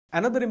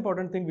Another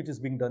important thing which is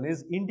being done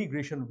is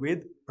integration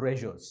with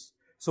treasures.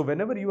 So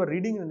whenever you are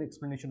reading an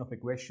explanation of a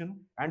question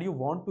and you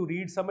want to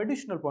read some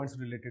additional points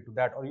related to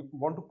that, or you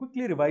want to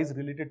quickly revise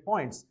related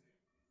points,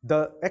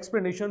 the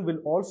explanation will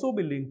also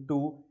be linked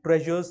to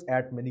treasures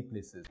at many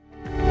places.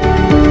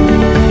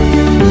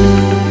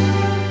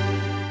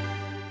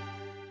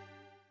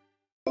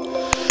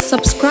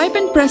 Subscribe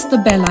and press the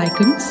bell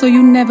icon so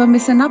you never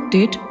miss an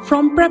update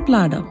from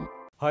PrepLadder.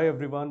 Hi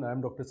everyone, I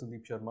am Dr.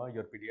 Sandeep Sharma,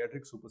 your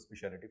Pediatric Super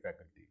Specialty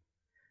faculty.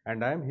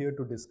 And I am here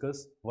to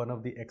discuss one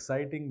of the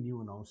exciting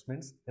new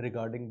announcements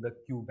regarding the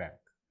QBank.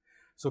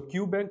 So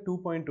QBank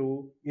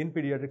 2.0 in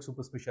Pediatric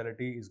Super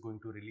Specialty is going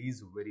to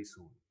release very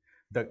soon.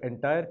 The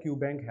entire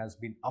QBank has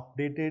been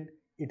updated,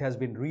 it has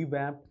been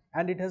revamped,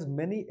 and it has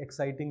many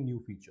exciting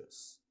new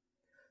features.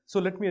 So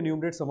let me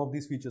enumerate some of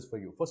these features for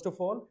you. First of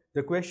all,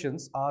 the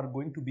questions are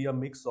going to be a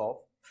mix of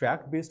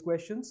fact-based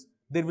questions.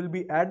 There will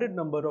be added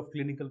number of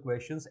clinical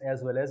questions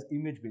as well as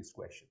image-based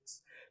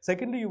questions.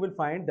 Secondly, you will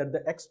find that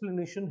the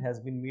explanation has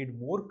been made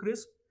more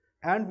crisp,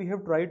 and we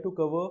have tried to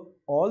cover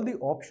all the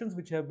options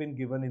which have been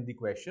given in the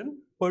question,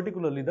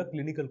 particularly the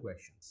clinical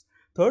questions.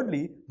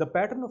 Thirdly, the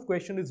pattern of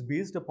question is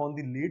based upon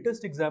the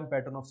latest exam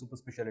pattern of super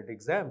specialty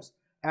exams,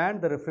 and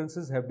the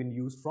references have been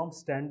used from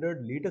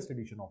standard latest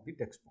edition of the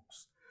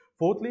textbooks.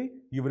 Fourthly,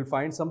 you will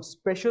find some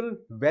special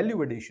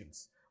value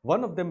additions,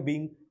 one of them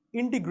being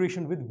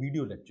integration with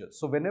video lectures.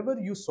 So whenever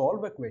you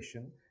solve a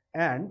question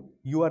and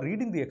you are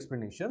reading the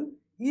explanation,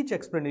 each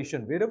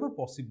explanation, wherever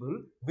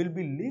possible, will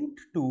be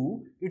linked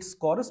to its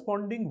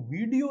corresponding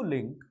video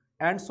link,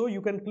 and so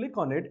you can click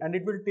on it and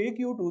it will take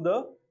you to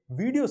the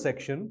video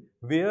section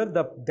where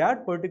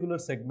that particular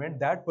segment,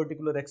 that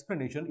particular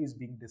explanation is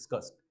being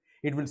discussed.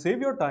 It will save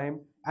your time,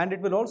 and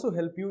it will also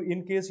help you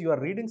in case you are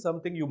reading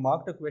something, you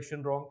marked a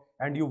question wrong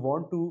and you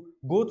want to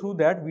go through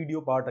that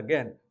video part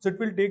again. So it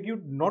will take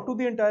you not to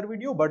the entire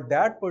video, but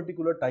that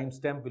particular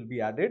timestamp will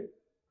be added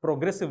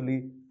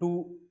progressively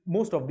to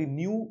most of the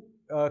new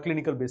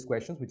clinical based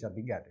questions which are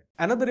being added.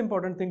 Another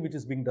important thing which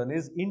is being done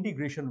is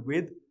integration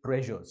with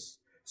treasures.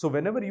 So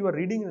whenever you are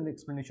reading an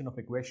explanation of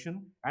a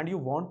question and you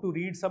want to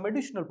read some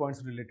additional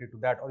points related to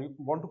that, or you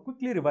want to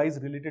quickly revise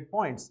related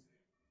points,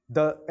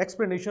 the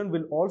explanation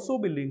will also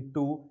be linked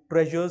to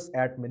treasures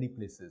at many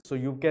places. So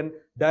you can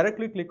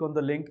directly click on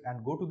the link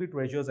and go to the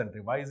treasures and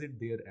revise it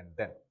there and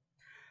then.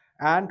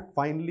 And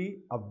finally,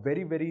 a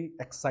very, very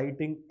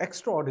exciting,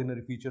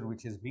 extraordinary feature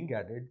which is being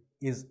added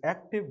is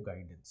active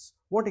guidance.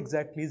 What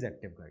exactly is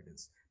active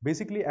guidance?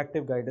 Basically,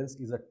 active guidance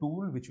is a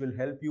tool which will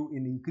help you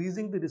in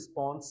increasing the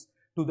response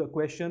to the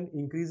question,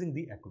 increasing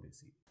the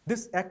accuracy.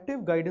 This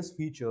active guidance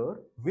feature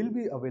will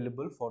be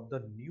available for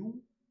the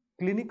new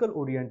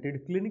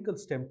clinical-oriented, clinical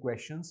STEM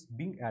questions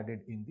being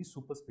added in the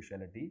super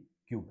specialty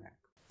QBank.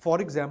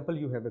 For example,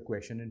 you have a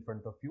question in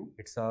front of you.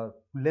 It's a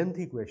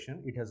lengthy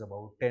question. It has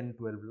about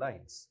 10-12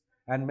 lines.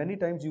 And many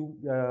times you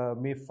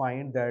may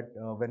find that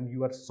when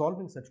you are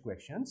solving such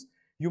questions,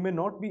 you may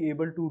not be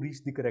able to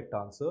reach the correct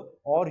answer,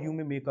 or you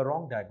may make a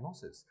wrong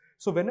diagnosis.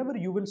 So whenever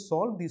you will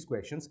solve these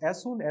questions,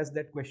 as soon as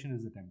that question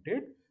is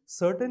attempted,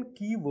 certain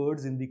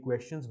keywords in the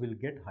questions will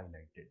get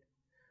highlighted.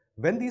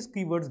 When these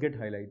keywords get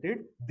highlighted,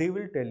 they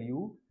will tell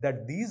you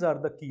that these are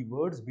the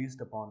keywords based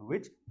upon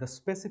which the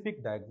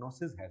specific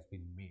diagnosis has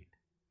been made.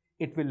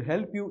 It will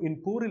help you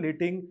in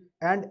correlating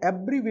and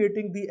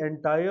abbreviating the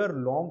entire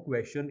long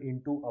question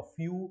into a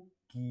few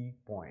key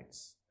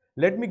points.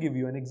 Let me give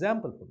you an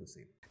example for the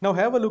same. Now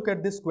have a look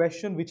at this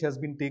question which has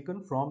been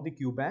taken from the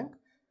QBank.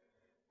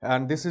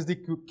 And this is the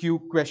Q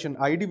question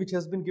ID which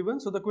has been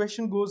given. So the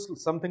question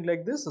goes something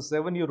like this. A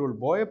 7-year-old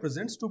boy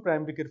presents to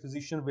primary care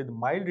physician with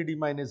mild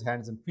edema in his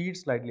hands and feet,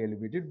 slightly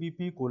elevated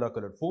BP,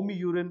 cola-colored foamy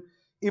urine.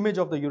 Image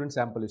of the urine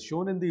sample is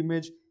shown in the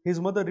image. His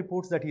mother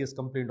reports that he has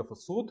complained of a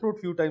sore throat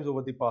few times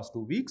over the past 2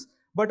 weeks,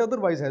 but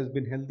otherwise has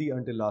been healthy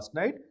until last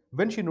night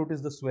when she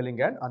noticed the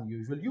swelling and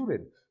unusual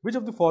urine. Which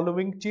of the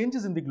following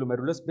changes in the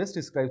glomerulus best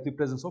describes the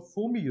presence of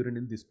foamy urine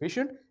in this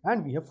patient?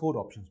 And we have 4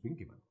 options being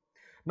given.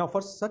 Now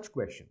for such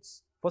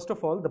questions, first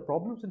of all, the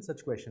problems in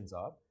such questions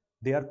are,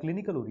 they are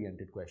clinical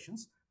oriented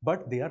questions,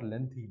 but they are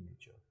lengthy in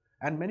nature.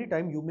 And many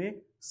times you may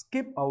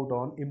skip out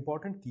on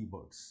important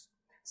keywords.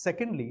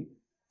 Secondly,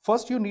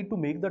 first you need to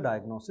make the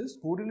diagnosis,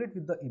 correlate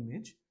with the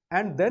image,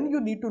 and then you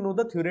need to know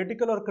the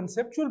theoretical or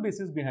conceptual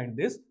basis behind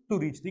this to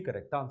reach the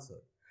correct answer.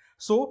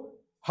 So,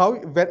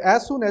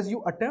 as soon as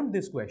you attempt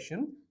this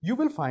question, you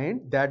will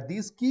find that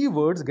these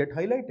keywords get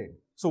highlighted.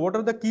 So what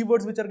are the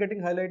keywords which are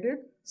getting highlighted?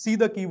 See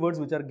the keywords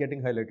which are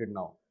getting highlighted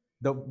now.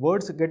 The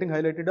words getting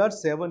highlighted are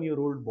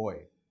 7-year-old boy.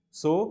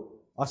 So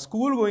a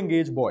school-going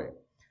age boy.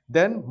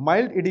 Then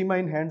mild edema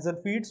in hands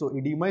and feet. So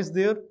edema is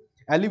there.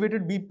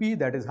 Elevated BP,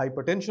 that is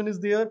hypertension, is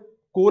there.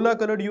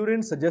 Cola-colored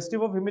urine,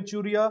 suggestive of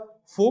hematuria.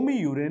 Foamy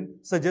urine,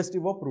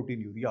 suggestive of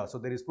proteinuria. So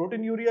there is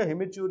proteinuria,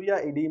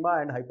 hematuria, edema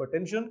and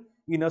hypertension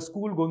in a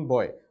school-going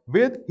boy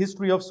with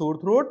history of sore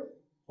throat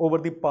over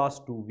the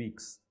past 2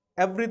 weeks.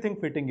 Everything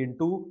fitting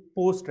into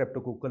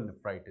post-streptococcal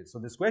nephritis. So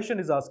this question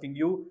is asking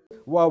you,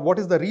 what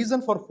is the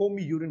reason for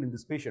foamy urine in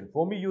this patient?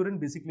 Foamy urine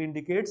basically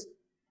indicates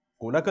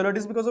Cola colored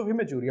is because of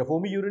hematuria.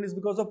 Foamy urine is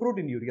because of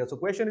proteinuria. So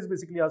question is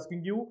basically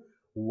asking you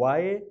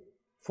why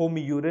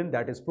foamy urine,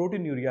 that is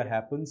proteinuria,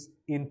 happens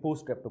in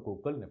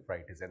post-streptococcal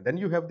nephritis. And then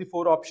you have the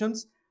 4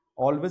 options.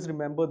 Always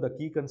remember the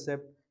key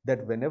concept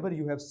that whenever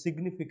you have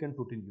significant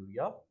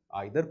proteinuria,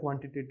 either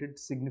quantitated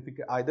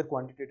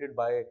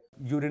by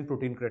urine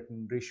protein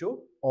creatinine ratio,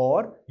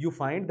 or you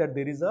find that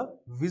there is a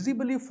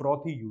visibly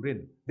frothy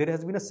urine, there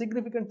has been a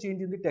significant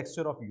change in the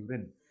texture of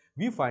urine,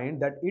 we find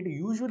that it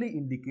usually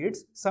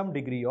indicates some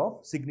degree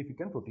of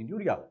significant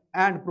proteinuria,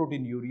 and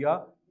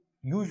proteinuria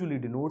usually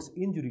denotes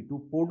injury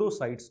to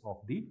podocytes of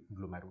the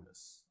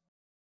glomerulus.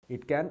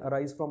 It can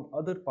arise from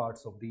other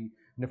parts of the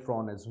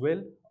nephron as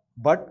well,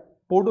 but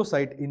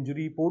podocyte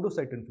injury,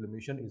 podocyte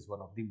inflammation is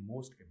one of the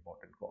most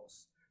important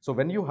cause. So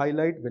when you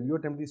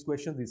attempt these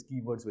questions, these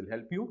keywords will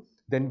help you.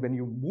 Then when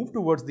you move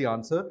towards the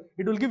answer,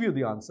 it will give you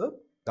the answer.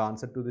 The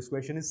answer to this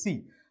question is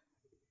C.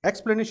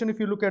 Explanation, if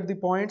you look at the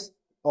points,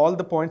 all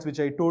the points which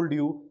I told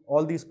you,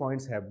 all these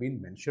points have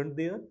been mentioned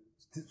there.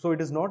 So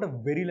it is not a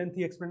very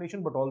lengthy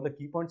explanation, but all the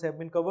key points have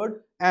been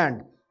covered.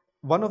 And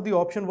one of the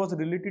option was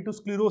related to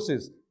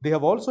sclerosis. They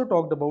have also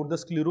talked about the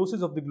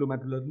sclerosis of the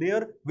glomerular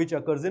layer, which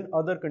occurs in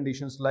other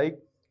conditions like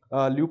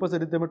lupus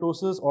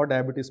erythematosus or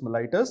diabetes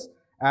mellitus,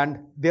 and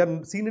they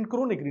are seen in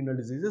chronic renal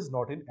diseases,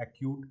 not in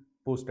acute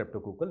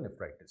post-streptococcal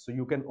nephritis. So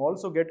you can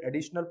also get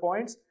additional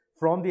points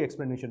from the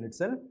explanation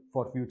itself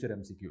for future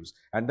MCQs.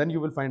 And then you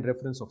will find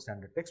reference of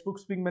standard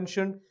textbooks being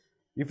mentioned.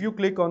 If you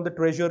click on the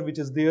treasure which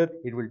is there,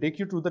 it will take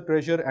you to the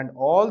treasure, and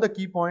all the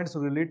key points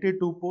related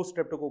to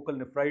post-streptococcal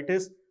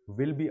nephritis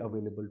will be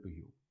available to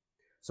you.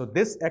 So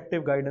this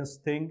active guidance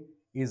thing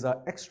is an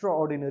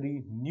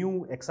extraordinary,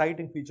 new,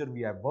 exciting feature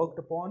we have worked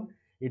upon.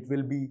 It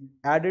will be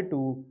added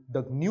to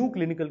the new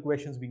clinical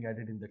questions being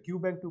added in the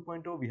QBank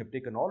 2.0. We have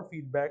taken all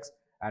feedbacks,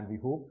 and we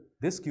hope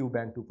this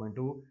QBank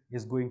 2.0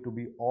 is going to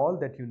be all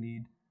that you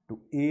need to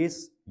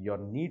ace your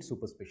NEET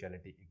super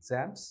specialty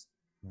exams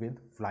with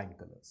flying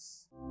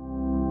colors.